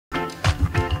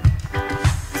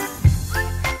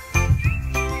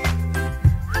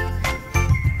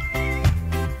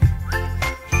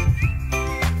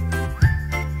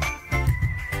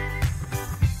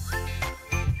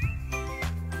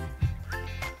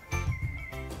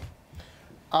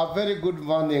A very good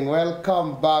morning.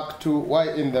 Welcome back to Why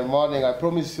in the Morning. I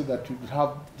promise you that we will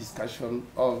have discussion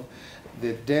of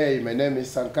the day. My name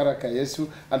is Sankara Kayesu,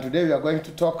 and today we are going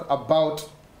to talk about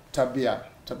tabia.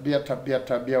 Tabia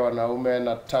wanaume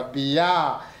na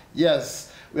tabia.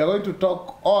 Yes, we are going to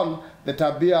talk on the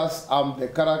tabias, the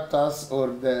characters, or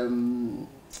the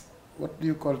what do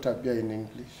you call tabia in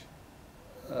English?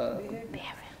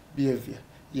 Behavior.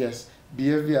 Yes,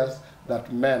 behaviors that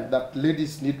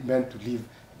ladies need men to live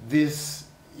this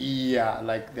year.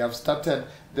 Like they have started,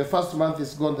 the first month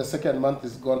is gone, the second month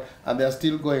is gone, and they are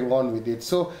still going on with it.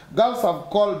 So girls have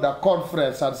called a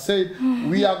conference and said,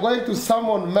 we are going to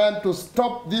summon men to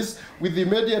stop this with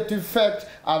immediate effect,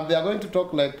 and they are going to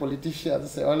talk like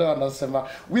politicians,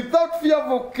 without fear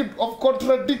of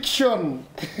contradiction.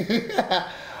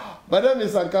 My name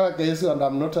is Sankara Kayesu, and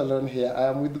I'm not alone here. I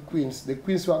am with the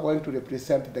queens who are going to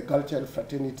represent the girl child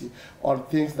fraternity on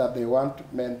things that they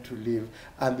want men to live.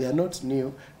 And they are not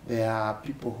new. They are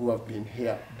people who have been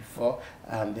here before,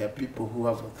 and they are people who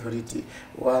have authority.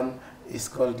 One is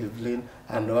called Evelyn,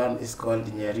 and one is called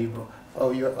Nyeribo.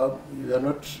 Oh, you are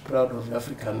not proud of your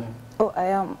African name? Oh, I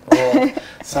am. Oh,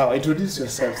 so introduce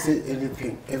yourself. Say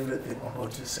anything, everything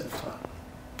about yourself.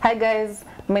 Hi guys,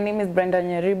 my name is Brenda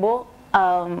Nyeribo.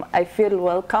 I feel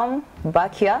welcome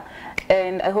back here,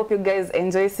 and I hope you guys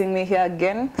enjoy seeing me here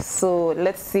again. So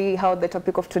let's see how the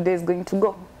topic of today is going to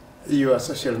go. Your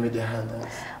social media handles?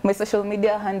 My social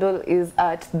media handle is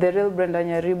at The Real Brenda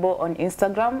Nyeribo on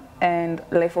Instagram and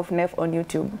Life of Nef on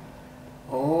YouTube.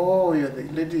 Oh, you're the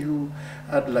lady who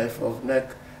had Life of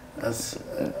Neck as...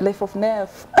 Life of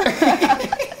Nef.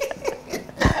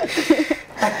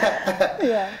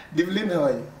 Yeah. Devlin, how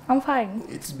are you? I'm fine.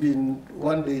 It's been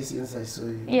one day since I saw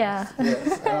you. Yeah.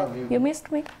 Yes. How have you? You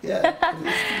missed me? Yeah. I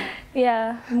missed you.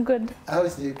 Yeah, I'm good. How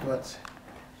is the airport?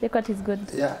 The airport is good.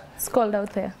 Yeah. It's cold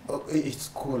out there. Oh, it's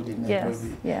cold in Yes.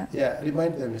 Nairobi. Yeah. Yeah.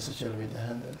 Remind them your social media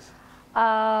handles.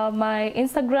 My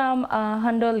Instagram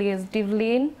handle is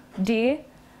Devlin D.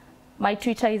 My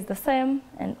Twitter is the same,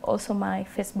 and also my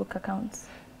Facebook accounts.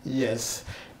 Yes.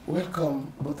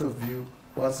 Welcome, both of you,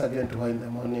 once again to Why in the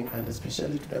Morning, and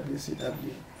especially to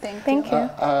WCW. Thank you.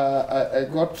 I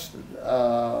got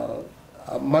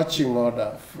a matching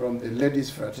order from the ladies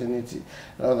fraternity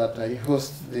now that I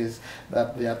host this,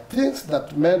 that there are things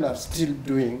that men are still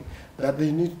doing that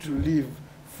they need to leave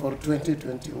for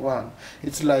 2021.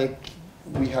 It's like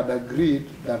we had agreed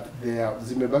that they are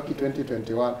zimebaki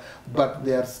 2021, but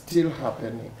they are still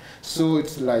happening. So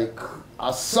it's like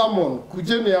a summon,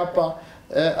 kujeni hapa,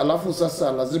 alafu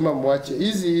sasa lazima mwache,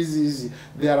 easy.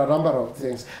 There are a number of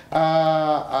things.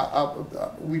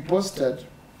 We posted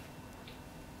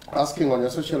asking on your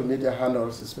social media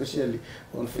handles, especially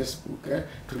on Facebook,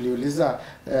 tuliuliza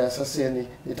sasa ni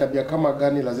tabia kama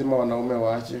gani lazima wanaume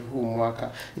waache huu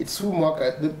mwaka. It's huu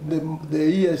mwaka,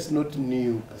 the year is not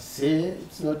new per se,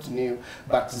 it's not new,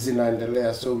 but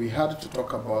zinaendelea, so we had to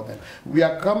talk about them. We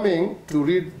are coming to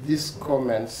read these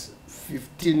comments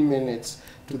 15 minutes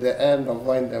to the end of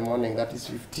Why in the Morning. That is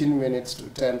 15 minutes to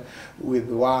 10 with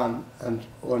one and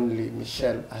only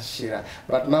Michelle Ashira.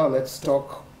 But now let's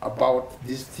talk about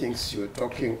these things you're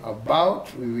talking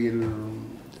about. We will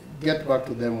get back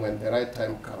to them when the right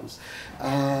time comes.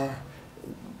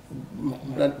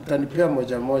 Tanipea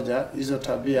moja hizo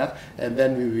tabia, and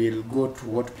then we will go to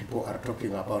what people are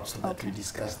talking about so that we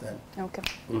discuss them. Okay.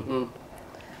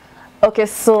 Okay,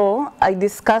 so I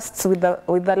discussed with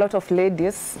a lot of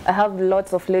ladies. I have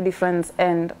lots of lady friends,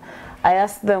 and I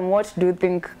asked them, what do you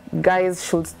think guys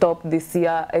should stop this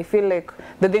year? I feel like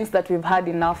the things that we've had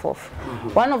enough of.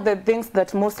 One of the things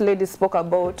that most ladies spoke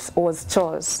about was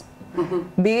chores.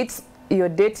 Be it you're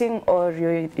dating or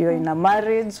you're in a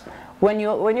marriage. When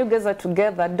you guys are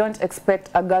together, don't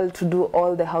expect a girl to do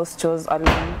all the house chores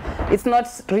alone. It's not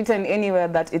written anywhere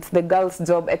that it's the girl's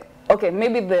job. Okay,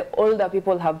 maybe the older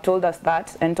people have told us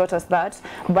that and taught us that,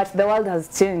 but the world has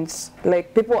changed.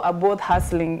 Like, people are both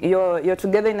hustling. You're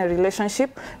together in a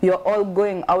relationship, you're all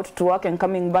going out to work and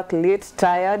coming back late,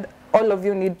 tired. All of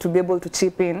you need to be able to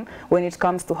chip in when it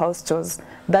comes to house chores.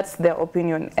 That's their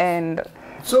opinion. And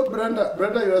so Brenda,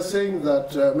 you are saying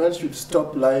that men should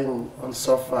stop lying on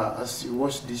sofa as you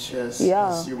wash dishes,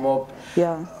 as you mop.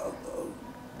 Yeah.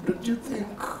 Do you think,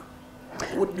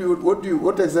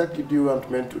 what exactly do you want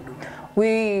men to do?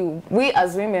 We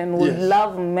as women would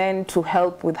love men to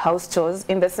help with house chores,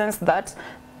 in the sense that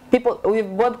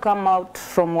we've both come out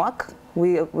from work.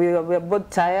 We are both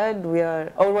tired,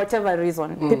 or whatever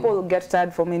reason. People get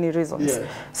tired for many reasons.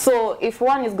 So if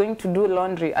one is going to do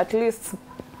laundry, at least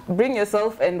bring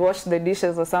yourself and wash the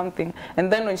dishes or something,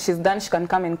 and then when she's done she can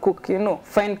come and cook, you know,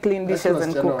 find clean dishes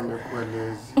and cook.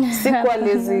 Sikuwa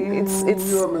lazy.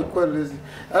 It's amekuwa lazy.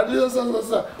 Hadi sasa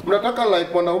mnataka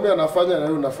like mwanaume anafanya na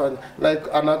wewe unafanya. Like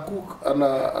ana cook,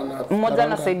 ana mmoja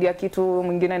anasaidia kitu,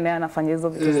 mwingine naye anafanya hizo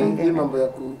vitu zingine. Hii mambo ya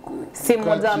si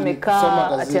mmoja amekaa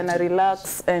ati ana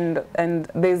relax, and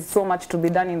there's so much to be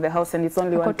done in the house and it's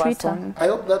only one person. I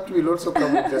hope that will also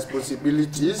come with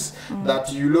responsibilities,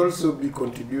 that you'll also be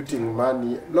contributing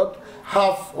money, not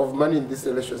half of money in this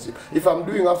relationship. If I'm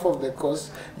doing half of the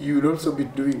cost, you will also be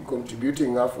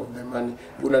contributing half of the money.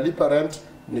 Unalipa rent,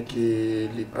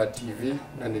 nikilipa TV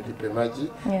na nilipe maji.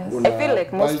 Yes. I feel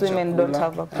like most women don't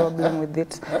have a problem with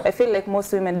it. I feel like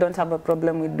most women don't have a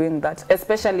problem with doing that,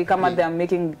 especially kama they are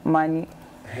making money.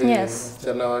 Hey, yes.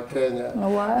 Chana Kenya.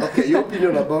 Wow. Okay, your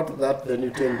opinion about that, then you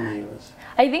tell me.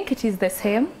 I think it is the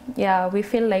same. Yeah, we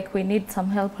feel like we need some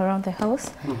help around the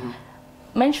house.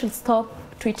 Men should stop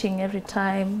tweeting every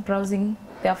time, browsing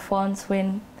their phones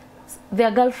when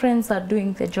their girlfriends are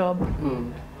doing the job.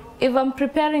 If I'm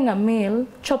preparing a meal,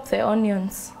 chop the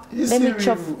onions. Let me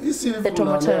chop the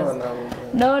tomatoes.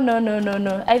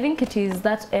 No. I think it is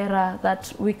that era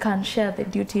that we can share the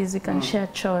duties, we can share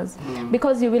chores.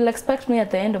 Because you will expect me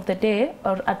at the end of the day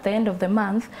or at the end of the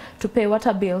month to pay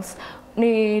water bills.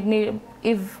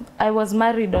 If I was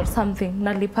married or something,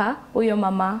 nalipa, uyo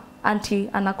mama, auntie,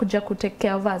 anakuja ku take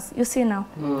care of us. You see now.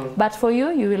 But for you,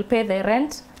 you will pay the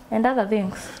rent and other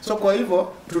things. So kwa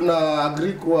hivyo tuna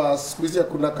agree kwa siku hizi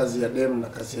hakuna kazi ya dem na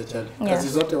kazi ya chali. Kazi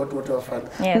zote watu wote wafanya.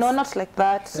 Yes. No, not like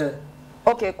that.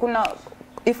 Okay,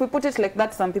 if we put it like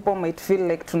that, some people might feel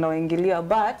like tunawaingilia,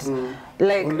 but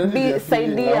like be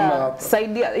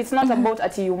saidia. It's not about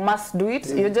that you must do it.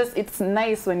 You just, it's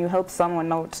nice when you help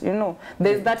someone out. You know,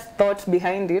 there's that thought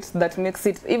behind it that makes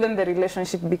it, even the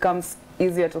relationship becomes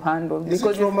easier to handle. Is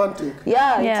it romantic?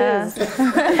 Yeah, it is.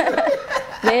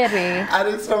 Very. And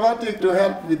it's romantic to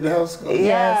help with the house chores.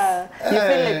 Yeah, you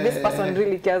feel like this person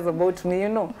really cares about me, you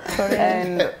know.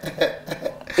 And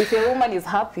if a woman is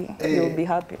happy, you'll be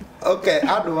happy. Okay,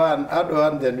 add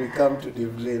one, then we come to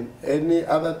Devlin. Any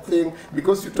other thing?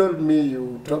 Because you told me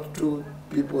you talked to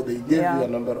people, they gave you a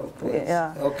number of points.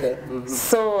 Yeah. Okay.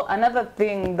 So another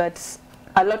thing that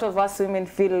a lot of us women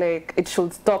feel like it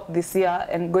should stop this year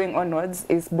and going onwards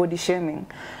is body shaming.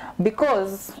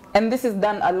 Because, and this is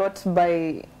done a lot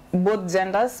by both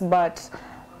genders, but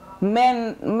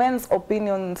men's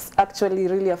opinions actually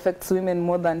really affects women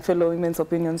more than fellow women's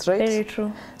opinions, right? Very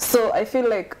true. So I feel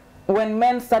like when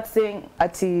men start saying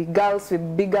girls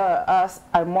with bigger ass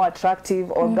are more attractive,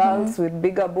 or girls with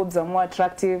bigger boobs are more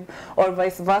attractive, or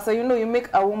vice versa, you know, you make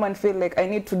a woman feel like I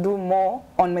need to do more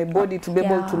on my body to be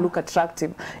able to look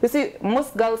attractive. You see,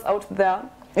 most girls out there,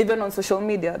 even on social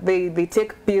media, they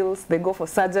take pills, they go for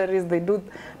surgeries, they do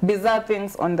bizarre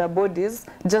things on their bodies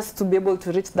just to be able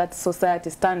to reach that society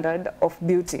standard of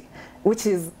beauty, which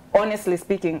is, honestly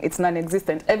speaking, it's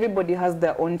non-existent. Everybody has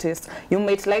their own taste. You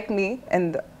might like me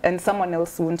and someone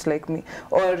else won't like me,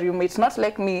 or you might not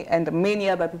like me and many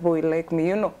other people will like me,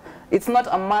 you know. It's not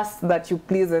a must that you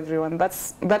please everyone.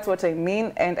 That's what I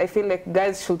mean, and I feel like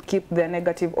guys should keep their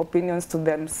negative opinions to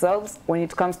themselves when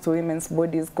it comes to women's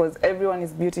bodies, because everyone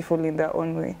is beautiful in their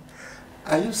own way.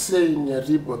 Are you saying,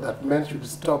 Ribo, that men should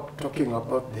stop talking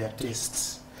about their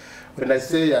tastes? When I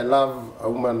say I love a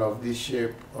woman of this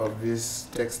shape, of this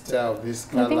texture, of this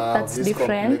color, of this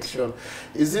complexion,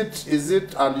 is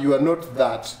it, and you are not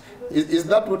that, is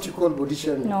that what you call body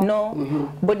shaming? No.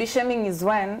 Body shaming is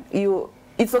when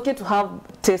it's okay to have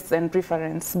tastes and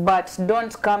preference, but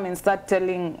don't come and start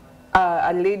telling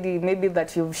a lady maybe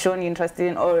that you've shown interest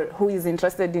in, or who is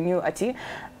interested in you,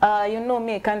 you know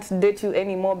me, I can't date you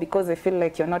anymore because I feel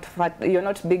like you're not fat, you're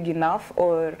not big enough,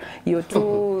 or you're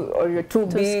too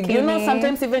big. Skinny. You know,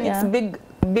 sometimes even it's big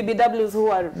BBWs who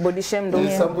are body shamed.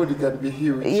 Somebody can be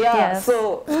huge.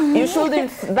 So you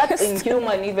shouldn't, that's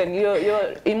inhuman even.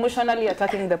 You're emotionally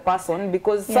attacking the person,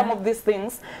 because some of these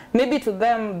things, maybe to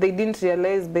them they didn't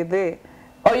realize by they.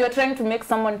 Or you're trying to make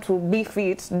someone to be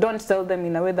fit, don't tell them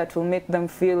in a way that will make them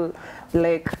feel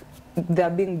like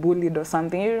they're being bullied or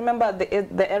something. You remember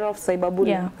the era of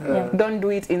cyberbullying? Don't do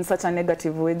it in such a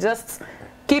negative way. Just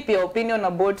keep your opinion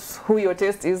about who your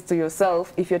taste is to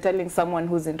yourself if you're telling someone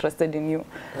who's interested in you.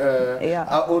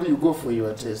 Or you go for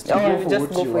your taste. You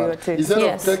go for your taste.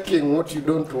 Instead of taking what you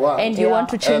don't want. And you want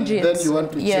to change it. Then you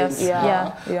want to change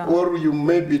it. Or you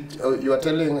maybe, you are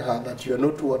telling her that you're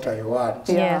not what I want.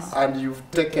 And you've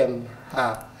taken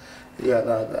her.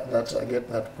 That I get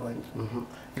that point.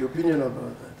 Your opinion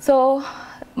about that? So,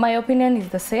 my opinion is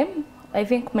the same. I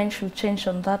think men should change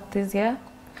on that this year.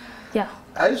 Yeah.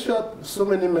 Are you sure so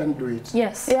many men do it?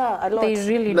 Yes. Yeah, a lot. They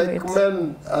really do Like it.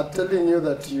 men are telling you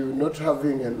that you're not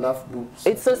having enough boobs.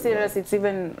 It's so serious. It's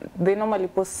even, they normally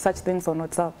post such things on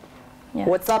WhatsApp. Yeah.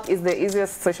 WhatsApp is the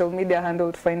easiest social media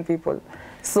handle to find people.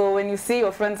 So when you see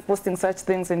your friends posting such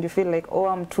things and you feel like, oh,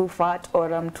 I'm too fat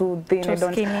or I'm too thin, Too I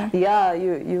don't. skinny. Yeah,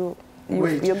 you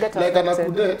Wait, get like an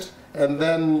affected. akudate, and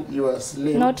then you are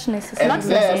slim. Not necessarily. And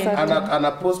then necessarily. and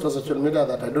I post on social media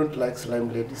that I don't like slim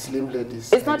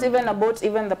ladies. It's not even about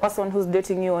even the person who's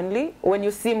dating you only. When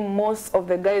you see most of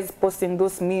the guys posting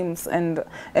those memes and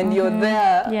you're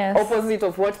there Yes. opposite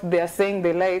of what they are saying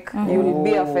they like, you'll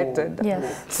be affected.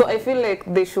 Yes. So I feel like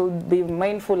they should be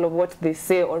mindful of what they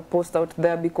say or post out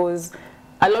there, because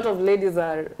a lot of ladies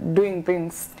are doing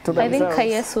things to I think, themselves.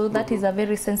 Kayesu, that is a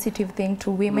very sensitive thing to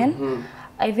women.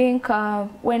 I think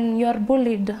when you are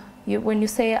bullied, when you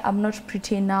say, I'm not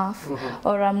pretty enough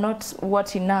or I'm not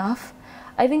what enough,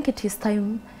 I think it is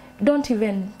time, don't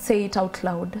even say it out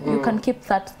loud. You can keep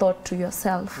that thought to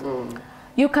yourself.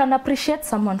 You can appreciate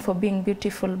someone for being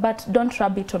beautiful, but don't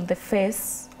rub it on the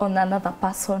face on another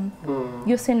person.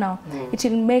 You see now, it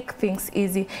will make things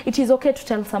easy. It is okay to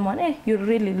tell someone, hey, you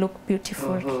really look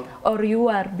beautiful, or you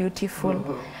are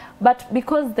beautiful. But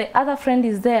because the other friend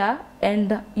is there,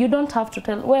 and you don't have to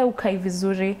tell, we ukai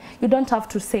vizuri, you don't have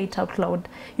to say it out loud.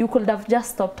 You could have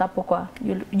just stopped hapo kwa,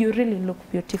 you really look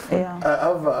beautiful. Yeah.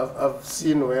 I've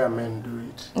seen where men do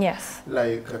it. Yes.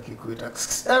 Like akikuita,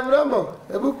 mrembo,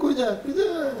 hebu kuja,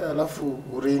 alafu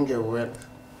uringe uende.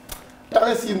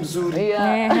 Tawe si mzuri.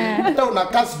 Yeah. Hata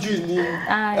unakaa sijui nini.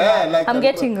 Yeah. I'm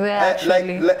getting there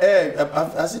actually.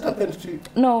 Has it happened to you?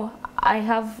 No, I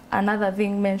have another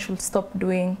thing men should stop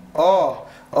doing. Oh,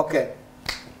 okay.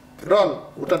 Ron,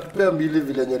 utatupea mbili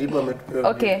vile Nyaribu ametupea.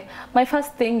 Okay, my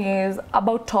first thing is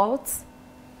about thoughts.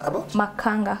 About?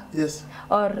 Makanga. Yes.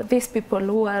 Or these people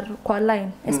who are kwa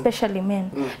line, especially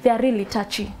men, they are really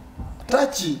touchy.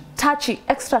 Touchy,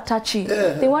 extra touchy.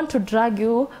 Yeah. They want to drag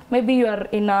you. Maybe you are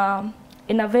in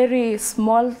a very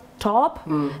small top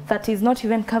that is not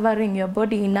even covering your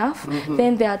body enough.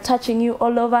 Then they are touching you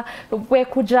all over.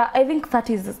 I think that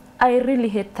is, I really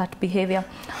hate that behavior.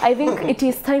 I think it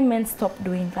is time men stop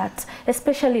doing that,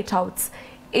 especially touts.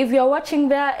 If you're watching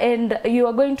there and you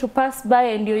are going to pass by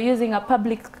and you're using a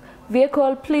public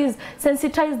vehicle, please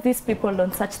sensitize these people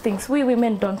on such things. We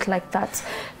women don't like that.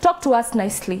 Talk to us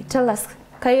nicely. Tell us,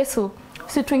 Kayesu,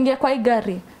 situingia kwa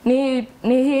gari.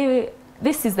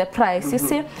 This is the price. You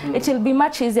see, it will be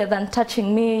much easier than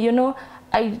touching me. You know,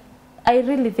 I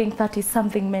really think that is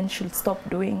something men should stop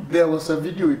doing. There was a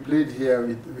video we played here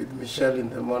with Michelle in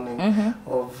the morning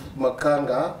of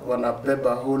Makanga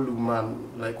wanabeba whole woman,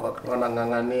 like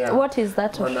wanangangania. What is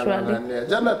that actually?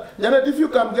 Janet, if you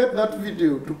can get that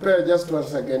video to play just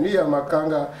once again. Here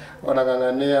Makanga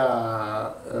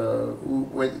wanangangania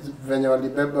venye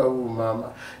walibeba huyu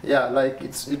mama. Yeah, like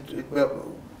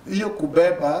hiyo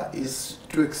kubeba is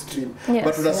too extreme. Yes,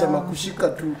 but unasema kushika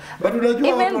tu. But unajua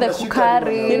even the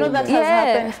kukari, you know that has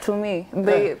happened to me.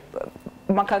 They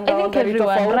makanga wa gari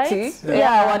tofauti.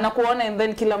 Yeah, wanakuona and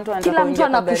then kila mtu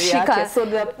anakushika. So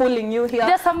they are pulling you here,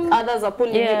 others are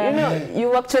pulling you. You know,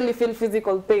 you actually feel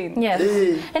physical pain. Yes.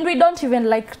 And we don't even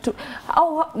like to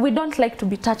we don't like to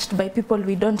be touched by people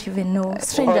we don't even know.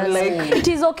 Strangers. It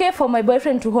is okay for my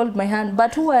boyfriend to hold my hand,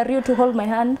 but who are you to hold my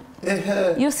hand?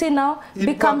 You see now,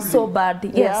 becomes so bad.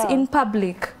 Yes, in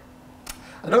public.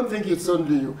 I don't think it's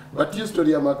only you, but hiyo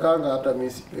story ya Makanga hata mimi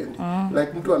sipendi.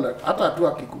 Like mtu hata tu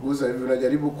akikuguza hivi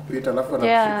unajaribu kupita alafu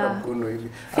anakushika mkono hivi.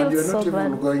 And you're not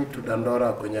even going to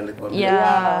Dandora kwenye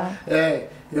alikwambia.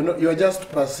 You are just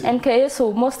passing. And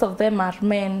so most of them are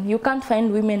men. You can't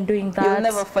find women doing that. You'll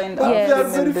never find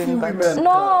women doing that.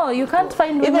 No, you can't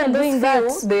find women doing that.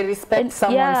 They respect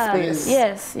someone's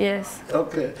space. Yes.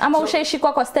 Okay. Ama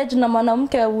ushaishikwa kwa stage na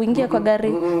mwanamke uingie kwa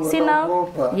gari. Sina.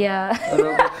 Yeah.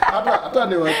 Hata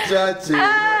ni wachache.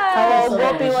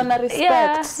 Hawaogopi, wana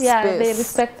respect space. Yeah, they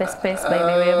respect the space by the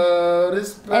way.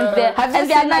 Respect. And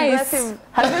they are nice.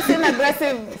 Have you seen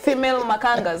aggressive female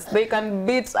makangas? They can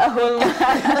beat a whole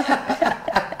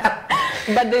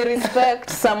but they respect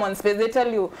someone's space. They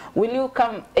tell you, will you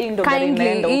come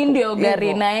Indio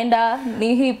gari naenda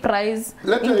ni hii price.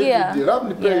 Let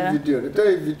me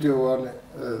play video one.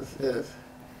 Yes.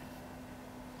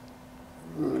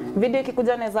 Video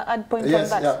kikuja naweza add point on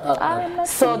that. Yeah,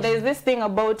 so there's this thing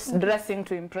about dressing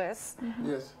to impress.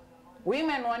 Yes.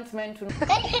 Women want men to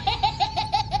imagine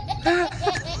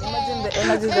the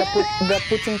energy they're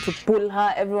putting to pull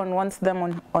her. Everyone wants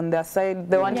them on their side.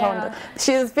 They want her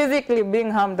she's physically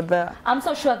being harmed there. I'm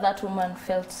so sure that woman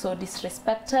felt so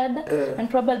disrespected and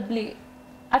probably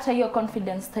hata hiyo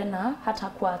confidence tena hata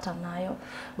kuwa hata nayo.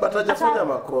 But hajafanya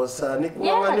makosa, ni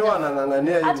kung'ang'aniwa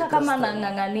anang'ang'ania hivi. Hata kama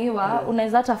anang'ang'aniwa,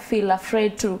 unaweza hata feel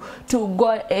afraid to go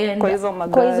and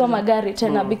kwa hizo magari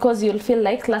tena because you'll feel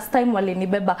like last time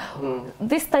walinibeba.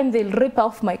 This time they'll rip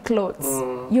off my clothes.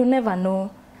 You never know.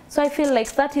 So I feel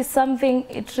like that is something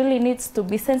it really needs to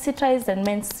be sensitized and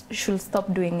men should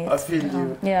stop doing it. I feel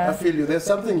you. Yeah. I feel you. There's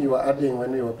something you were adding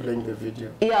when you were playing the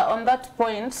video. Yeah, on that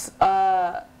point,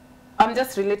 I'm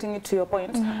just relating it to your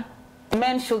point.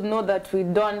 Men should know that we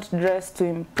don't dress to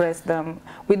impress them.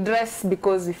 We dress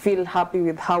because we feel happy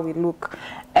with how we look.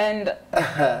 And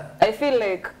I feel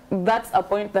like that's a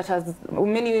point that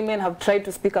many women have tried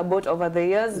to speak about over the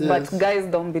years, but guys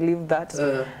don't believe that.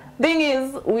 Thing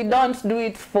is, we don't do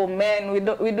it for men, we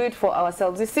do it for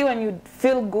ourselves. You see, when you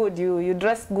feel good, you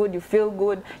dress good, you feel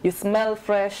good, you smell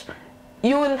fresh,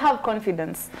 you will have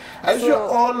confidence. I'm sure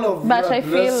all of you but are I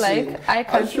feel dressing. like I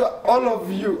can. I'm sure all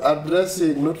of you are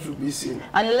dressing not to be seen.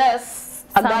 Unless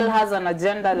a girl has an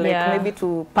agenda, like maybe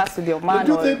to pass with your man.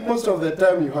 Do you think most of the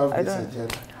time you have this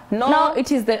agenda? No,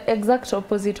 it is the exact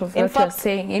opposite of what you're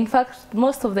saying. In fact,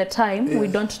 most of the time, we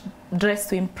don't dress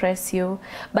to impress you.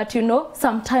 But you know,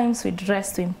 sometimes we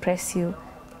dress to impress you.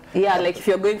 Yeah, like if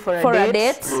you're going for a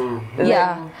date.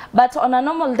 Yeah. But on a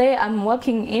normal day, I'm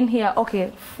walking in here.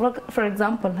 Okay, for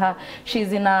example,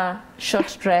 she's in a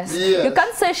short dress. Yes. You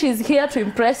can't say she's here to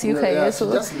impress you. No,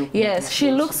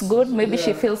 she looks good. Maybe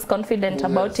she feels confident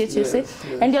about it, you see.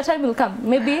 And your time will come.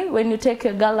 Maybe when you take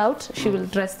your girl out, she will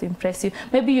dress to impress you.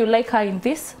 Maybe you like her in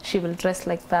this, she will dress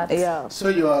like that. Yeah. So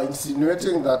you are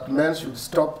insinuating that men should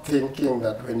stop thinking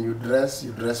that when you dress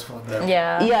for them.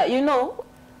 Yeah. Yeah, you know,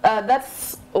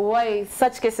 that's why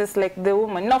such cases like the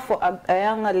woman, not for a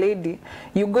younger lady,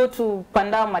 you go to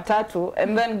Panda Matatu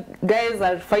and then guys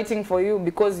are fighting for you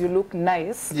because you look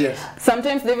nice. Yes.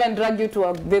 Sometimes they even drag you to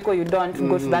a vehicle you don't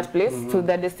go to that place, to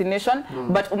the destination,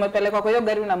 but umepeleka kwa hiyo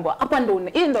gari unaambiwa hapa ndo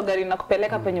hii ndo gari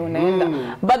nakupeleka penye unaenda.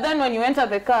 But then when you enter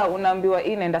the car unaambiwa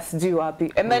hii naenda sijui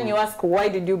wapi. And then you ask, why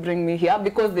did you bring me here?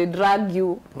 Because they drag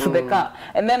you to the car.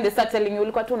 And then they start telling you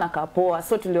ulikuwa tu unakaa poa,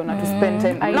 so tuliona to spend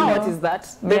time. Now what is that?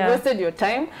 They've wasted your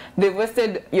time. They've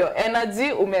wasted your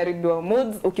energy, umeharibiwa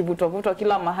moods, ukivutwa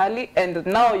kila mahali, and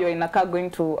now you're in a car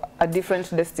going to a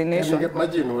different destination. Can you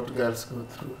imagine what girls go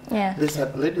through? Yeah. There's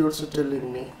a lady also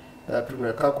telling me that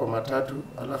umekaa kwa matatu,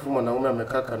 alafu mwanaume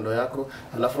amekaa kando yako,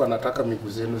 alafu anataka miguu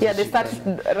zenu Yeah, they start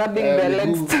rubbing their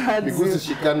legs towards miguu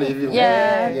zishikane hivi.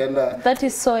 Yeah, that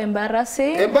is so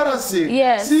embarrassing. Embarrassing?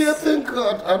 Yes. See, I think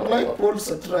unlike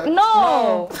Paul's attract.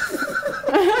 No.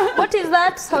 What is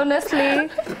that, honestly?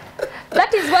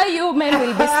 That is why you men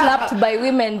will be slapped by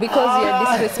women, because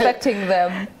you're disrespecting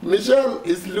them. Michelle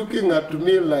is looking at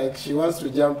me like she wants to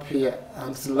jump here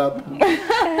and slap me.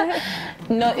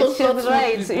 No, she's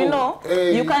right. You know,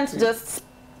 you can't just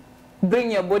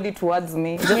bring your body towards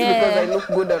me just because I look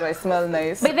good or I smell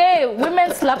nice. But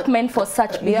women slap men for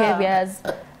such behaviors.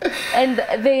 And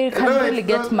they can really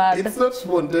get mad. It's not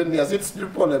spontaneous. It's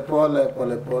pole.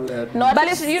 No,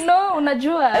 but you know,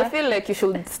 unajua, I feel like you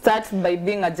should start by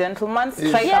being a gentleman.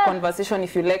 Strike a conversation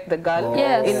if you like the girl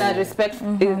in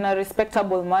a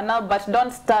respectable manner, but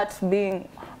don't start being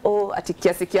ati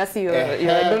kiasi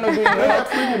I don't know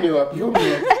doing what.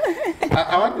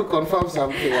 I want to confirm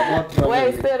something about traveling. Where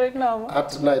I stay right now?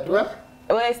 At night.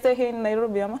 Where I stay here in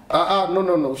Nairobi, ama?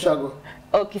 No, Ushago.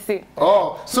 Oh, Kisii.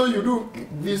 Oh, so you do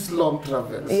these long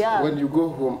travels when you go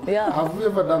home. Yeah. Have you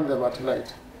ever done them at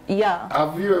night? Yeah.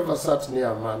 Have you ever sat near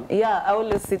a man? Yeah, I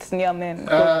always sit near men.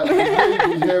 They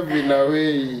behave in a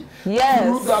way. Yes.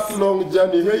 Through that long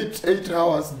journey, 8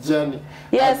 hours journey.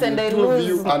 Yes, and I lose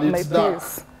you and it's dark.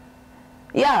 peace.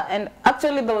 Yeah, and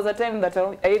actually there was a time that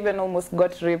I even almost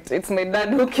got raped. It's my dad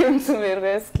who came to my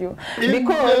rescue.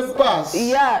 Because the bus?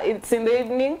 Yeah, it's in the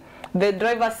evening. The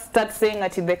driver starts saying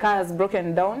that the car has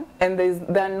broken down and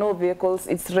there are no vehicles,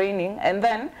 it's raining. And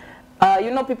then,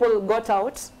 you know, people got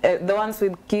out, the ones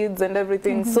with kids and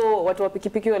everything. So, watu wa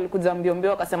pikipiki walikuja mbio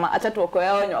wakasema acha tuokoe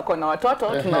hao wenye wako na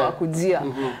watoto tunawakujia.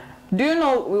 Do you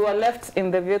know, we were left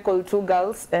in the vehicle, 2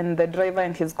 girls and the driver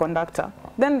and his conductor.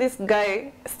 Then this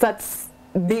guy starts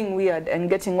being weird and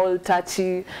getting all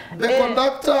touchy. The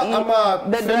conductor,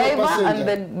 the driver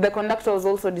and the conductor was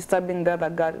also disturbing the other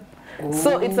girl.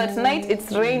 So it's at night,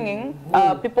 it's raining,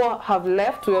 people have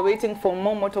left, we are waiting for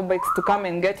more motorbikes to come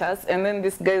and get us, and then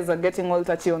these guys are getting all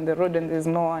touchy on the road and there's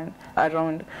no one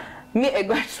around. Me, I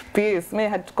got pissed. I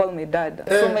had to call my dad.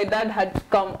 So my dad had to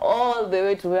come all the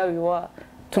way to where we were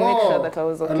to make sure that I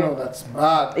was okay. I know, that's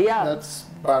bad. Yeah. That's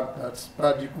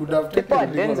bad. You could have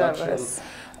taken legal action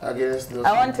against those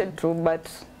I wanted to, but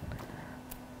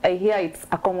I hear it's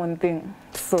a common thing.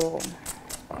 So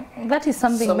That is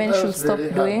something men should stop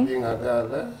doing. Being a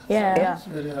girl, eh? Yeah. It's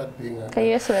very hard being a girl. Okay,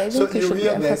 yes, so I think we you should hear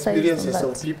the emphasize on experiences that.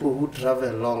 of people who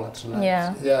travel long at night.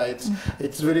 Yeah. Yeah,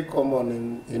 it's very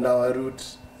common in our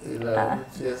route.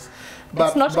 Yes.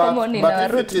 It's not common in our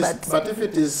route, but if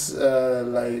it is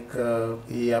like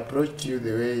he approached you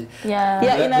the way,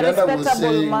 in a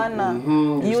respectable manner,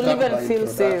 you live and feel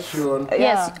safe.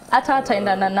 Yes, hata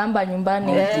ataenda na namba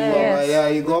nyumbani.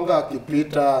 Igonga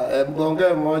akipita,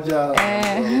 mgonge moja.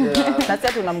 Na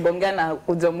sasa tunamgongea na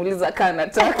kujamuliza kana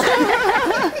taka.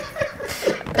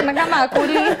 Kana kama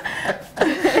akuli.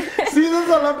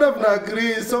 Sasa labda mna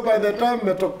agree, so by the time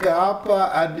mmetoka hapa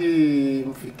hadi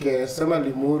mfike sema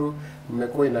Limuru,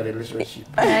 mmekuwa in a relationship.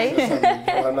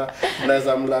 Sasa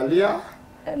mnaweza mlalia.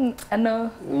 No.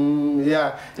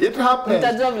 Yeah, it happens.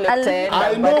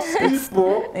 I know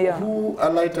people who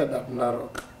alighted at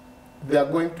Narok. They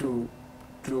are going to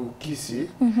Kisii,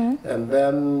 and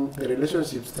then the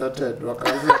relationship started.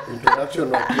 Wakaanza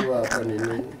introduction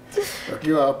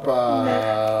wakiwa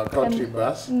hapa country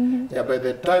bus. Yeah, by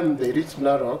the time they reached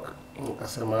Narok,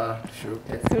 wakasema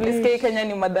tushuke. Tulisikia Kenya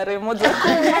ni madhara moja.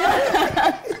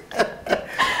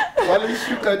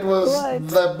 Walishuka, it was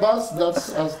the bus that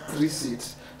has 3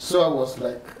 seats. So I was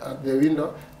like at the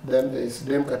window, then there is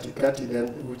them katikati, then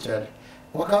Uchari.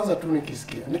 Wakaanza tu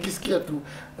nikisikia tu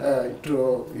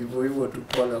intro hivyo tu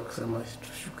pole kusema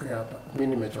tushuke hapa. Mimi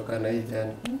nimechoka na hii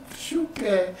jani.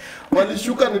 Shuke.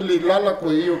 Walishuka, nililala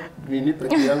kwa hiyo nini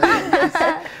peke yangu.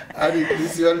 Hadi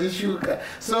kisi walishuka.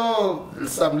 So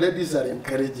some ladies are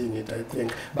encouraging it, I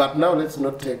think. But now let's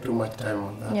not take too much time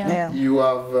on that. Yeah. You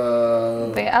have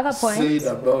the other point said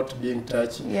about being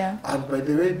touchy. Yeah. And by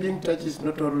the way, being touchy is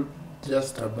not all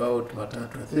just about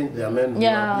matatu. I think there are men who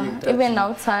are being touchy, even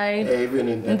outside, even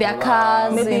in their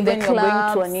cars, maybe in the when clubs,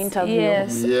 you're going to an interview.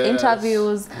 yes.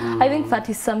 Interviews. I think that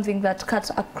is something that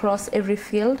cuts across every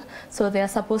field, so they are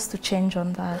supposed to change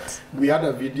on that. We had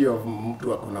a video of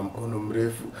mtu akona mkono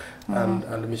mrefu,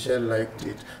 and Michelle liked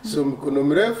it. So mkono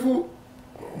mrefu,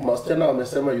 wasichana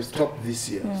wamesema you stop this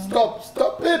year.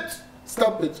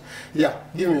 Stop it. Yeah,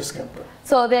 give me a sample.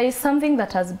 So there is something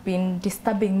that has been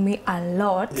disturbing me a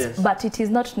lot, yes, but it is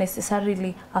not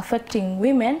necessarily affecting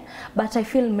women, but I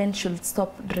feel men should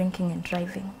stop drinking and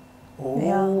driving.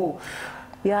 Oh.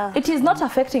 Yeah. It is not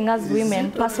affecting us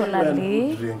women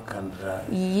personally. Drink and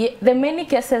drive. Yeah, the many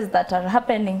cases that are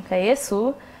happening,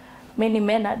 Kayesu, many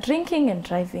men are drinking and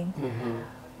driving.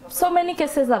 So many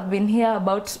cases have been here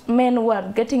about men who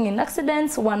are getting in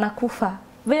accidents, wanakufa.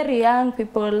 Very young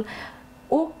people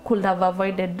who could have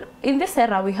avoided. In this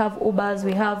era, we have Ubers,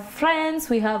 we have friends,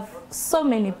 we have so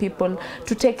many people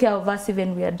to take care of us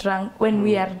even we are drunk, when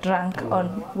we are drunk, or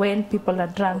when people are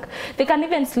drunk. They can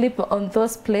even sleep on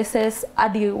those places,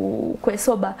 adi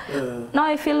kwesoba. Now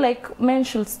I feel like men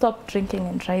should stop drinking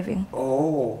and driving.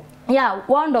 Oh. Yeah,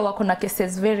 wando wako na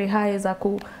cases very high za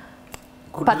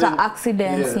kupata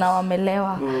accidents na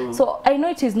wamelewa. So I know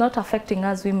it is not affecting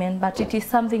us women, but it is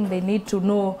something they need to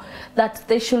know that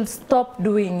they should stop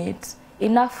doing it.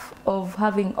 Enough of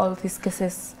having all these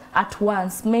cases at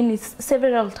once,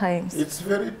 several times. It's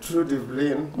very true,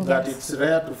 Devlin, that it's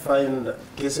rare to find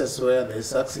cases where there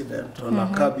is accident on a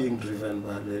car being driven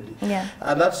by a lady. Yeah.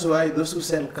 And that's why those who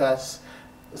sell cars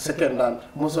second-hand,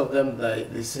 most of them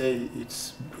they say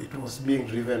it was being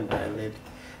driven by a lady.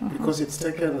 Because it's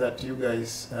taken that you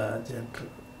guys are gentle.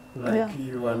 Like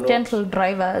you are not gentle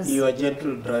drivers. You are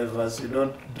gentle drivers. You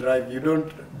don't drive. You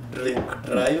don't drink,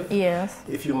 drive. Yes.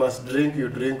 If you must drink, you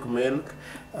drink milk.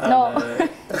 And, no.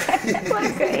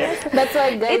 That's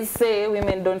why guys say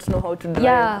women don't know how to drive.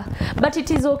 Yeah, but it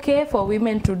is okay for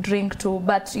women to drink too.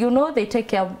 But you know they take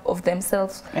care of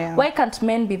themselves. Yeah. Why can't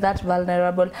men be that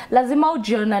vulnerable? Lazima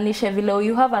ujionanishe vile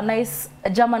you have a nice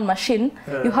German machine.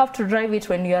 You have to drive it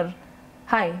when you are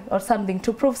high or something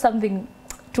to prove something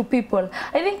to people.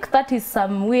 I think that is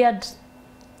some weird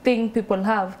thing people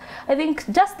have. I think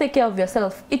just take care of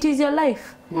yourself. It is your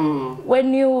life.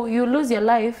 When you lose your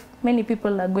life, many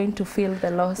people are going to feel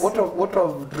the loss. What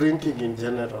of drinking in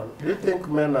general? Do you think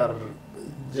men are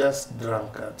just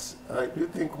drunkards? Do you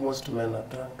think most men are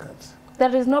drunkards?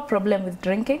 There is no problem with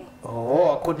drinking.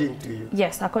 Oh, according to you?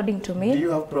 Yes, according to me. Do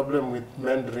you have problem with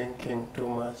men drinking too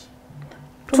much?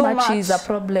 Too much is a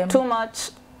problem. Too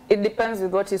much, it depends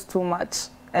with what is too much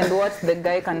and what the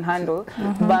guy can handle.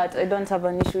 But I don't have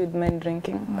an issue with men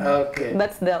drinking. Okay.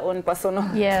 That's their own personal.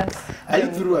 Yes. Are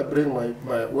you through? I bring my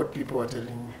what people are telling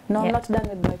me. No, I'm not done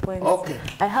with my points. Okay.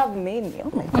 I have many.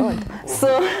 Oh my God.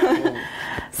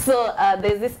 So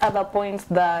there's this other point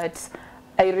that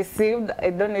I received. I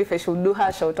don't know if I should do her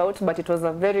a shout out, but it was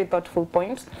a very thoughtful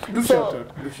point. Do shout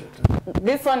out.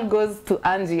 This one goes to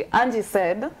Angie. Angie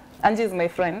said, Angie is my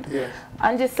friend. Yes.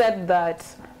 Angie said that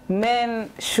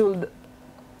men should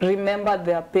remember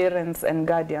their parents and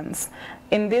guardians.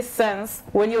 In this sense,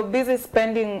 when you're busy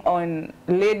spending on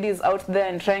ladies out there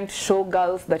and trying to show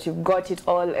girls that you've got it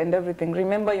all and everything,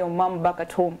 remember your mom back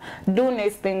at home. Do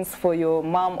nice things for your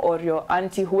mom or your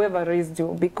auntie, whoever raised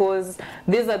you, because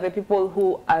these are the people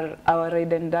who are our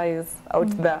ride and dies out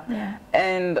there. Yeah.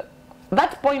 And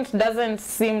that point doesn't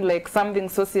seem like something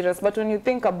so serious, but when you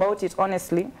think about it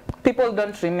honestly, people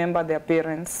don't remember their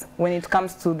parents when it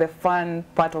comes to the fun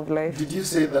part of life. Did you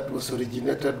say that was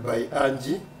originated by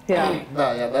Angie? Yeah.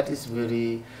 Yeah, that is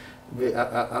very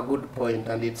a good point,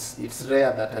 and it's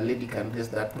rare that a lady can raise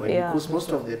that point, Yeah. because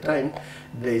most of the time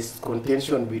there is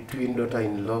contention between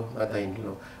daughter-in-law,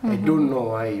 mother-in-law. I don't know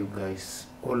why you guys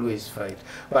always fight,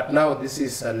 but now this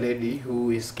is a lady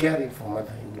who is caring for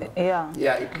mother-in-law. Yeah.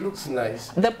 Yeah, it looks nice.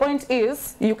 The point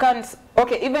is, you can't,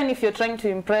 okay, even if you're trying to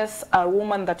impress a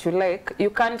woman that you like, you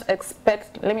can't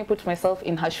expect, let me put myself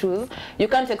in her shoes, you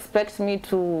can't expect me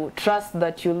to trust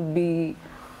that you'll be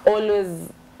always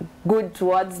good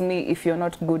towards me if you're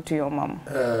not good to your mom.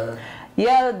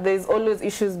 Yeah, there's always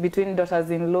issues between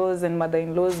daughters-in-laws and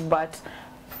mother-in-laws, but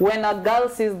when a girl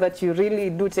sees that you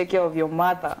really do take care of your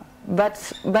mother,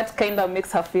 that kind of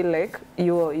makes her feel like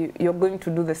you're going to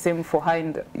do the same for her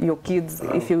and your kids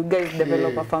if you guys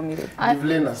develop a family.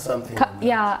 Evelyn has something.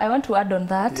 Yeah, I want to add on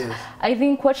that. Yes. I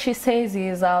think what she says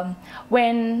is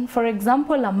when, for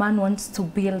example, a man wants to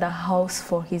build a house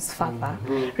for his father,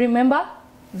 remember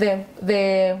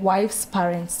the wife's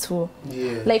parents too.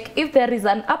 Yes. Like if there is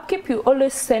an upkeep, you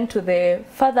always send to the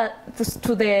father,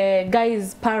 to the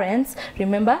guy's parents.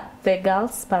 Remember the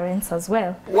girl's parents as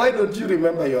well. Why don't you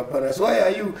remember your parents? Why are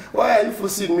you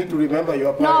forcing me to remember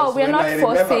your parents? No, we are not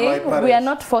forcing. We are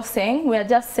not parents? forcing. We are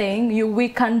just saying we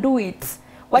can do it.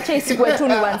 Wacha isikwe tu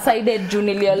ni one-sided juu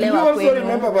niliolewa You also kwenu.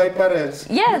 remember my parents?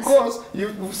 Yes. Because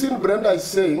you've seen Brenda is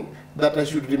saying that I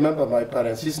should remember my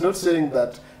parents. She's not saying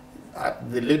that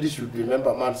the lady should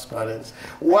remember man's parents.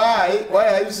 Why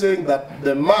are you saying that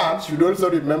the man should also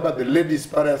remember the lady's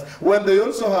parents when they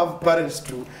also have parents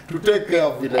to take care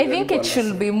of? I think it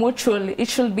should be mutual. It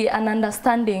should be an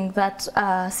understanding that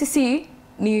sisi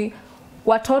ni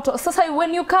watoto. Sasa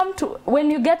when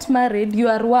you get married, you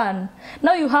are one.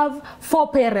 Now you have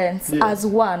 4 parents as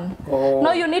one. Oh.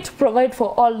 Now you need to provide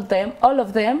for all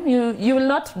of them. You will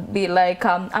not be like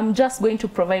I'm just going to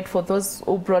provide for those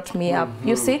who brought me up.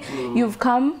 You see, you've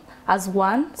come as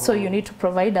one, so you need to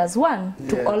provide as one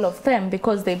to all of them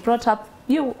because they brought up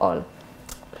you all.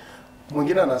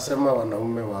 Mwingine anasema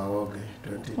wanaume waoge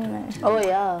 2022. Oh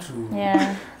yeah.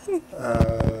 Yeah.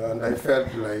 And I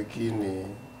felt like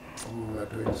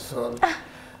to insult.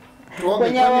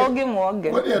 When you're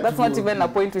walking, that's not even a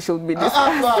point we should be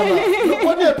discussing.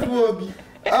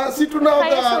 Si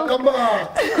tunaoga kama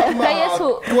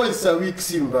twice a week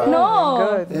Simba.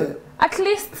 No. At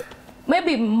least,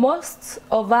 maybe most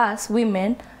of us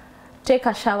women take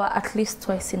a shower at least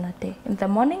twice in a day, in the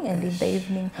morning and in the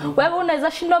evening. Wewe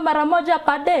unaweza shindwa mara moja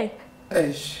per day?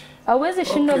 Hauwezi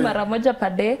shindwa mara moja per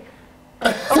day.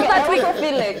 So that we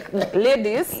feel like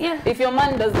ladies, if your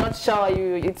man does not shower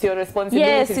you, it's your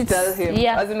responsibility to tell him.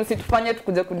 As in usitufanye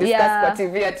tukuja kudiscuss kwa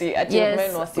TV ati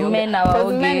men wasioge.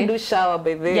 Because men do shower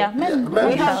by the way.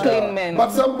 We have clean men.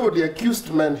 But somebody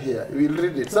accused men here. We'll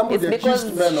read it. Somebody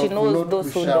accused men of not to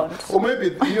shower. Or maybe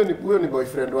huyo ni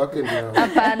boyfriend wake ndio.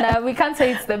 Hapana, we can't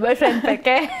say it's the boyfriend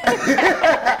peke.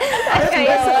 I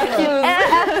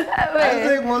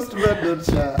think most men don't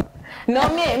shower. No,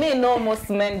 me know most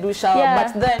men do shower,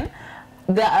 but then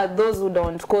there are those who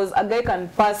don't, because a guy can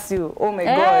pass you. Oh my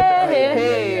God.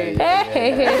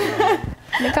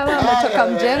 Ni kama umetoka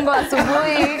mjengo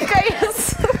asubuhi.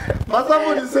 But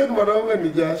somebody said mwanaume ni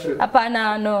jasho.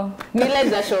 Hapana, no. Nile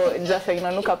jasho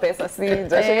inanuka pesa, si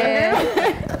jasho.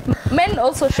 Men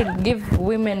also should give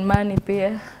women money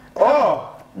pia. Oh.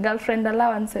 Girlfriend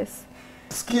allowances.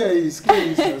 Sikia hii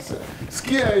sasa.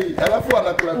 Sikia hii. Alafu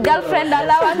anakula. Girlfriend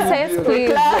allowances,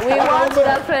 please. We want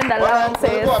girlfriend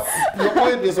allowances. The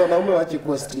point is wanaume waache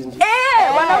kuwa stingy.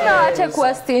 Wanaume waache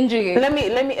kuwa stingy. Let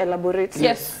me elaborate.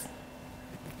 Yes.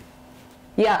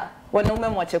 Yeah. wanaume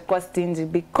mwache kuwa stingy,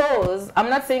 because I'm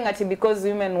not saying that because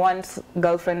women want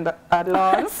girlfriend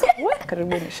allowance.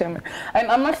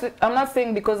 I'm not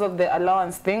saying because of the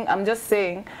allowance thing. I'm just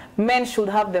saying men should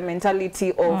have the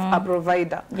mentality of a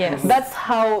provider. Yes. That's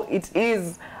how it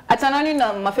is. Atanani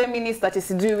na mafeminist that is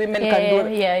do women can do.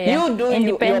 You do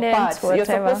your part. Whatever. You're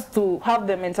supposed to have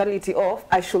the mentality of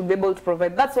I should be able to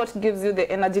provide. That's what gives you the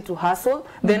energy to hustle,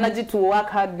 the energy to work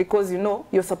hard, because you know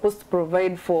you're supposed to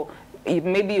provide for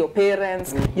maybe your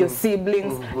parents, your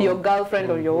siblings, your girlfriend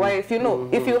or your wife. You know,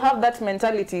 if you have that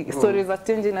mentality, stories of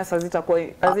stinginess as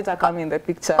it come in the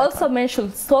picture. Also, men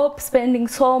should stop spending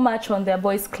so much on their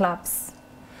boys' clubs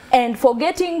and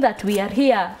forgetting that we are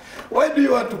here. Why do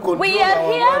you want to control we are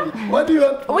our here. money? Why do you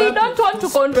want we don't want to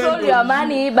control your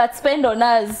money, but spend on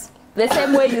us. The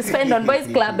same way you spend on boys'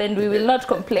 club, and we will not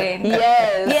complain.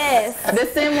 Yes. Yes. The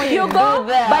same way you go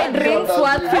buy drinks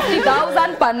worth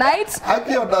 50,000 per night.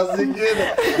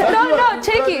 No,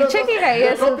 checking.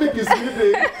 The topic is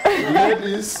giving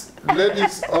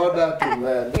ladies order to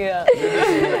men. Yeah.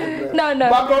 No.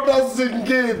 But orders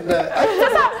again.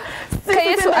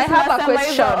 Okay, so I have a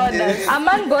question. A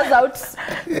man goes out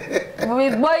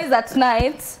with boys at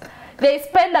night. They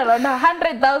spend around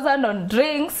 100,000 on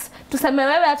drinks. Tuseme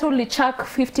wewe hata ulichak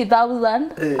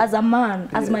 50,000 as a man,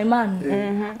 as my man.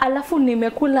 Alafu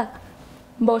nimekula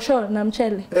mbosho na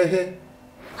mchele.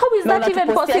 How is that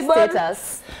even possible?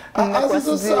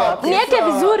 Nieke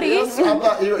vizuri.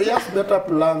 He has better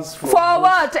plans for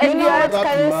what? And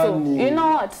you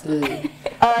know what?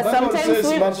 Sometimes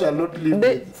man shall not leave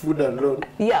the food alone.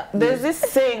 Yeah, there's this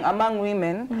saying among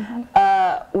women,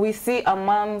 we see a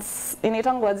man's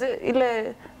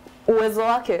ile uwezo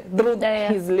wake through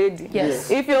his lady. Yes.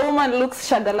 If your woman looks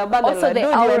shagalabagala,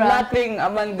 you're nothing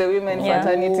among the women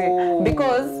fraternity,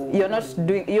 because you're not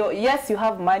doing. Yes, you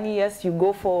have money. Yes, you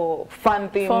go for fun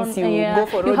things. You go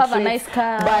for road you have trips, a nice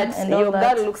car, but and your all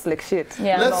that. girl looks like shit.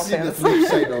 Yeah. Let's see the flip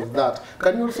side of that.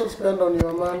 Can you also spend on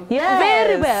your man? Yes.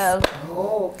 Very well.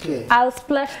 Oh, okay. I'll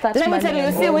splash that Let me money. tell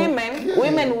you, see,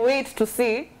 women wait to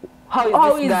see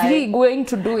how is he going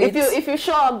to do it. If you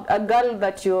show a girl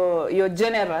that you're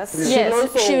generous, she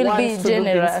will be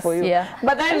generous for you. Yeah.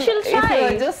 But then she'll try.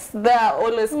 if you're just there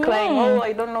always crying, oh,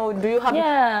 I don't know, do you have?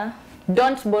 Yeah.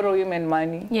 Don't borrow women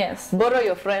money. Yes. Borrow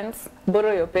your friends,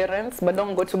 borrow your parents, but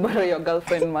don't go to borrow your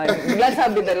girlfriend money. Let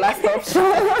her be the last option.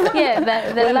 Yeah,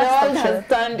 the when last the world option has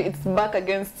turned its back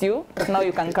against you, now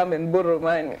you can come and borrow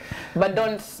money. But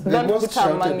don't put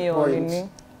her money on me.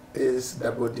 Is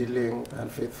double dealing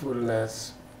and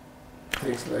faithfulness,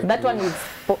 things like that. One is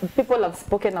people have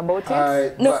spoken about it.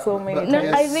 I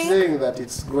think saying that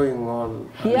it's going on.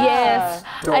 Yeah.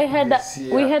 Yes,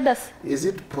 we had a. Is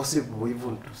it possible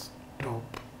even to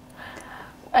stop?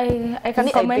 I can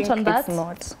comment on that. It's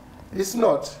not. It's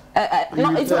not.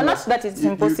 No, it's not that it's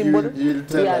impossible. You'll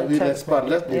tell we'll expand.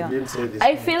 Let me say this.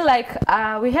 I feel like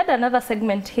we had another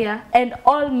segment here, and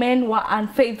all men were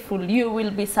unfaithful. You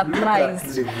will be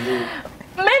surprised.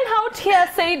 Men out here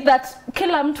said that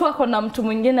kila mtu ako na mtu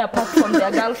mwingine apart from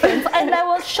their girlfriends, and I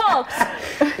was shocked.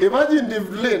 Imagine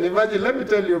Devlin. Let me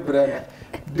tell you, Brenda.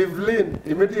 Devlin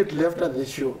immediately after the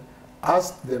show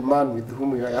asked the man with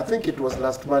whom we are, I think it was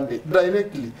last Monday,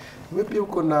 directly, maybe you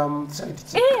can side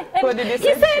chick.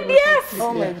 He said yes.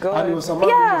 Oh my God. And he was a man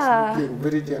who was looking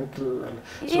very gentle. And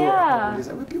so he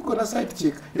said, maybe you can side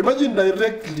chick. Imagine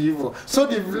directly. So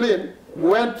Devlin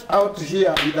went out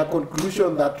here with a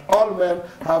conclusion that all men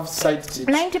have side chicks.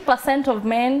 90% of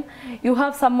men, you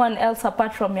have someone else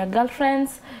apart from your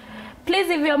girlfriends.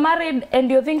 Please, if you're married and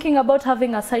you're thinking about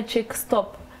having a side chick,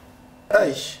 stop.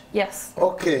 Aish. Yes.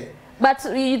 Okay. But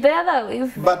the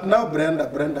other... But now Brenda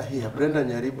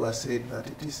Nyaribu has said that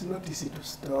it is not easy to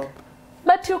stop.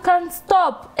 But you can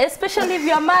stop, especially if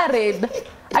you're married.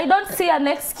 I don't see an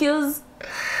excuse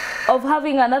of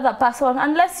having another person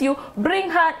unless you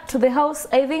bring her to the house.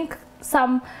 I think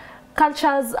some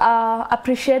cultures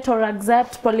appreciate or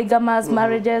accept polygamous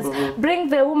marriages. Bring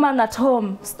the woman at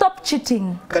home. Stop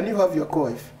cheating. Can you have your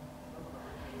co-wife?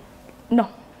 No.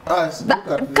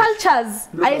 Cultures.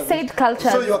 I said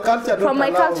cultures. So your culture from my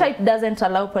culture, it doesn't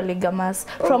allow polygamous.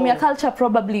 From your culture,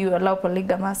 probably you allow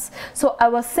polygamous. So I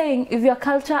was saying, if your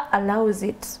culture allows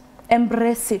it,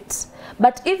 embrace it.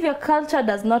 But if your culture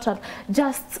does not,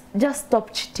 just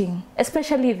stop cheating.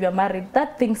 Especially if you're married.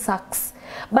 That thing sucks.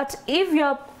 But if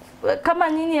you're kama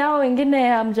nyinyi hao wengine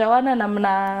hamjawana na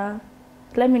mna,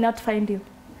 let me not find you.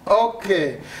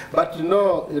 Okay, but you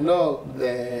know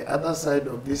the other side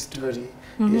of this story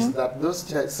is that those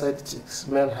side chicks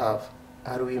men have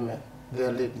are women. They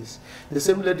are ladies. The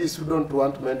same ladies who don't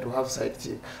want men to have side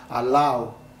chick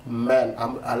allow men,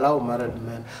 allow married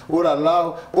men,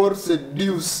 or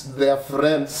seduce their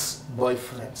friends'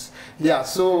 boyfriends. Yeah,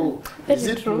 so is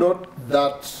it not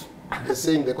that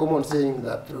the common saying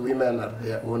that women are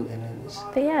their own enemies?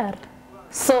 They are.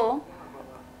 So,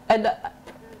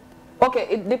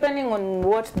 okay, depending on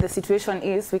what the situation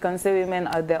is, we can say women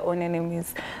are their own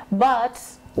enemies. But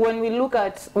when we look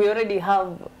at, we already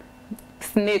have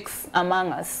snakes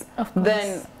among us,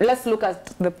 then let's look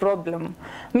at the problem.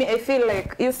 I feel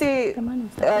like, you see,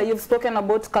 you've spoken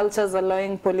about cultures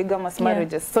allowing polygamous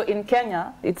marriages. So in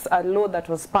Kenya, it's a law that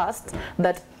was passed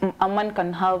that a man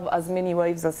can have as many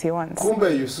wives as he wants.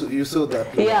 Kumbe, you saw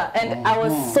that law. Yeah, and I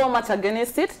was so much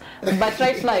against it, but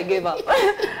right now I gave up.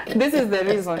 This is the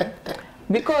reason.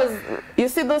 Because you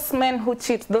see those men who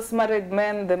cheat, those married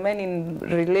men, the men in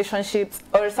relationships,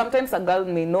 or sometimes a girl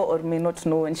may know or may not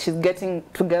know when she's getting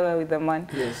together with a man.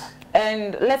 Yes.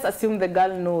 And let's assume the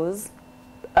girl knows.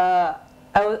 I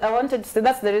wanted to say,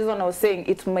 that's the reason I was saying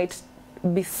it might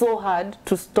be so hard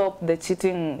to stop the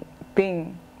cheating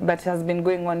thing that has been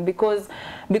going on, because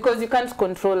you can't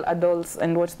control adults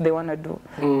and what they want to do.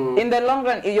 In the long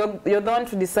run, you're the one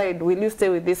to decide, will you stay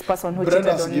with this person who cheated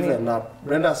on me?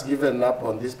 Brenda's given up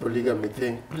on this polygamy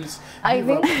thing. Please, I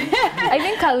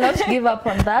think I'll not give up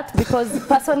on that, because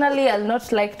personally I'll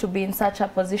not like to be in such a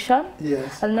position.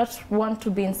 Yes. I'll not want to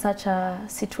be in such a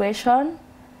situation.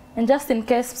 And just in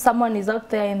case someone is out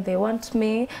there and they want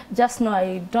me, just know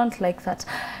I don't like that.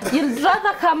 You'd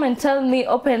rather come and tell me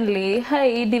openly,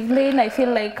 hey, Devlin, I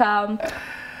feel like, I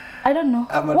don't know.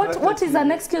 What is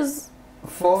an excuse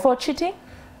for cheating?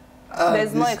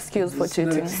 There's no excuse for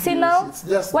cheating. See now,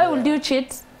 why would you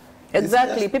cheat?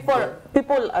 Exactly.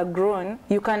 People are grown.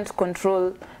 You can't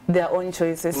control their own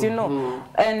choices, you know.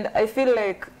 And I feel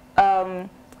like,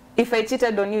 if I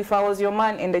cheated on you, if I was your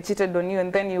man and I cheated on you,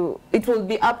 and then it will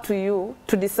be up to you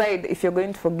to decide if you're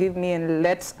going to forgive me and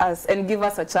give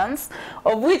us a chance,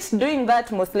 of which doing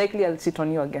that, most likely I'll cheat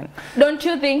on you again. Don't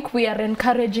you think we are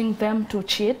encouraging them to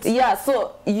cheat? Yeah,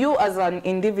 so you as an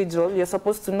individual, you're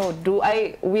supposed to know,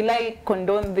 will I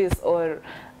condone this, or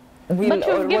but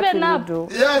you've given up.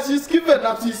 Yeah, she's given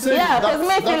up. She's saying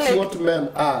that's like what men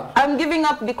are. I'm giving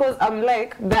up because I'm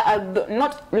like, there are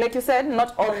not, like you said,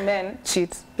 not all men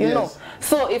cheat, you know.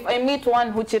 So if I meet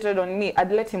one who cheated on me,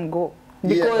 I'd let him go.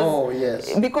 Because,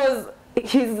 because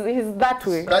he's that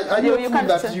way. Are you hopeful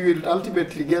that you will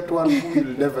ultimately get one who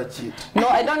will never cheat? No,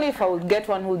 I don't know if I will get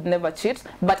one who would never cheat,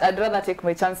 but I'd rather take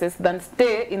my chances than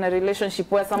stay in a relationship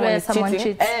where someone is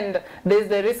cheating and there's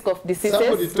the risk of diseases.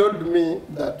 Somebody told me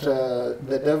that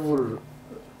the devil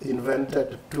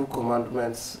invented 2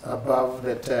 commandments above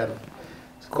the 10.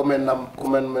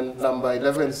 Commandment number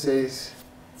 11 says,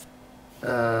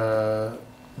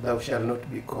 thou shalt not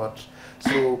be caught.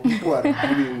 So people are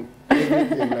doing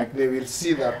everything, like they will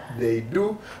see that they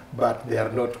do, but they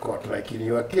are not caught. Like in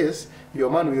your case,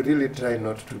 your man will really try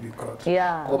not to be caught.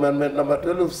 Yeah. Commandment number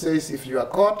 12 says, if you are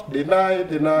caught, deny,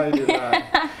 deny,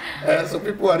 deny. So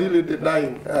people are really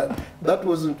denying. That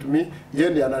wasn't me.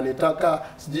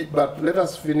 But let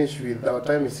us finish with, our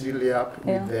time is really up,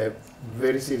 with the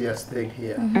very serious thing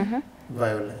here,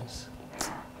 violence.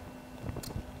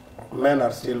 Men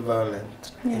are still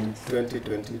violent in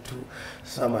 2022.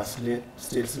 Some are still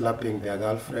slapping their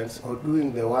girlfriends or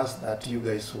doing the worst that you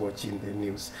guys watch in the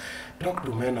news. Talk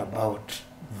to men about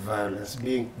violence,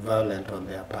 being violent on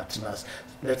their partners.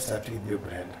 Let's start with you,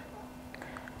 Brenda.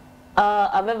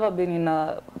 I've ever been in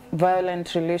a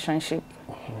violent relationship.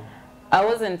 I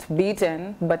wasn't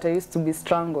beaten, but I used to be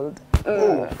strangled.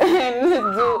 I'm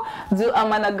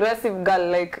an aggressive girl,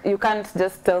 like you can't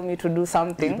just tell me to do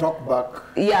something. You talk back.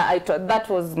 Yeah, that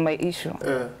was my issue.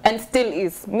 And still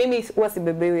is. Mimi was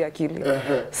ibebewi akili.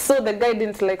 So the guy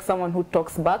didn't like someone who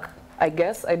talks back, I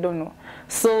guess, I don't know.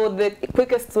 So the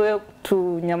quickest way to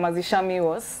nyamazisha me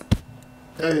was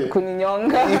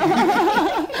kuninyonga.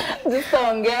 Just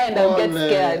ongea and I'll get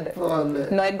scared.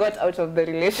 No, I got out of the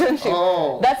relationship.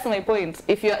 That's my point.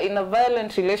 If you're in a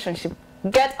violent relationship,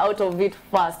 get out of it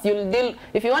fast. You'll deal.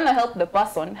 If you want to help the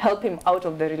person, help him out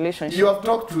of the relationship. You have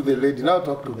talked to the lady, now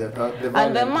talk to the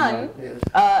and the man.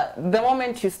 The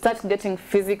moment you start getting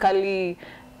physically,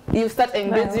 you start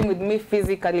engaging with me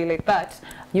physically like that,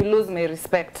 you lose my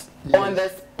respect on the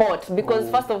spot. Because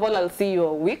first of all, I'll see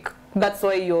you're weak. That's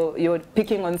why you're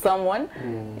picking on someone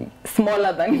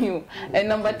smaller than you. And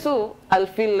number 2, I'll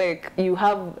feel like you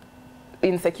have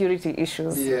insecurity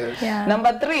issues.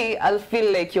 Number 3, I'll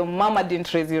feel like your mama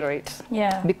didn't raise you right.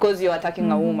 Because you're attacking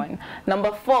a woman.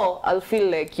 Number 4, I'll feel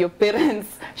like your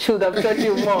parents should have taught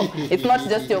you more. It's not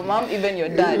just your mom, even your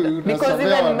dad. Because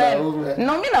even men.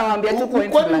 No, me nawambia 2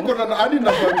 point blank.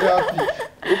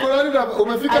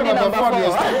 Umefika number 4,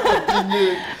 you're still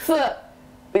continuing. So,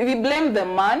 we blame the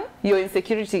man, your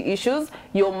insecurity issues,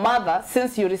 your mother,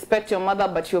 since you respect your mother,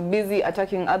 but you're busy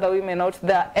attacking other women out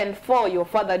there, and 4, your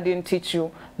father didn't teach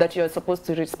you that you're supposed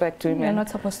to respect women. You're not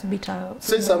supposed to beat her.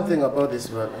 Say something about this,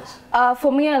 violence.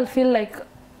 For me, I feel like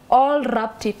all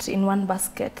wrapped it in one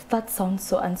basket. That sounds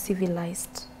so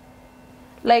uncivilized.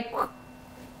 Like,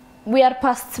 we are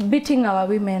past beating our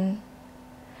women.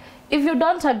 If you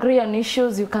don't agree on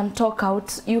issues, you can talk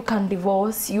out, you can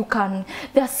divorce, you can...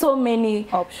 There are so many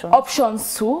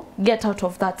options to get out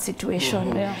of that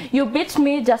situation. Yeah. You beat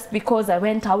me just because I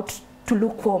went out to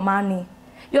look for money.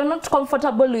 You're not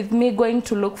comfortable with me going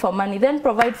to look for money, then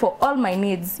provide for all my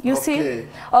needs. You see?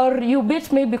 Or you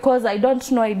beat me because I don't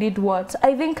know I did what.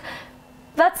 I think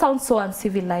that sounds so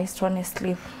uncivilized,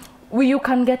 honestly. You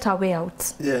can get a way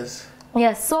out. Yes.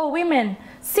 Yes, so women,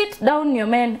 sit down your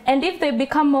men, and if they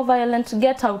become more violent,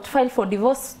 get out, file for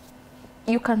divorce.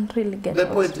 You can really get out.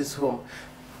 The point is home.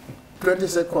 20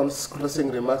 seconds closing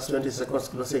remarks, 20 seconds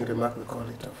closing remark, we call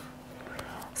it off.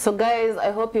 So guys,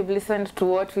 I hope you've listened to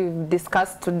what we've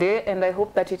discussed today, and I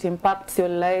hope that it impacts your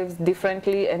lives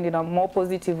differently and in a more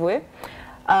positive way.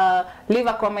 Leave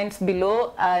a comment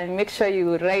below and make sure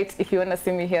you write if you want to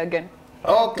see me here again.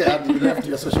 Okay, and you left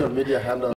your social media handle.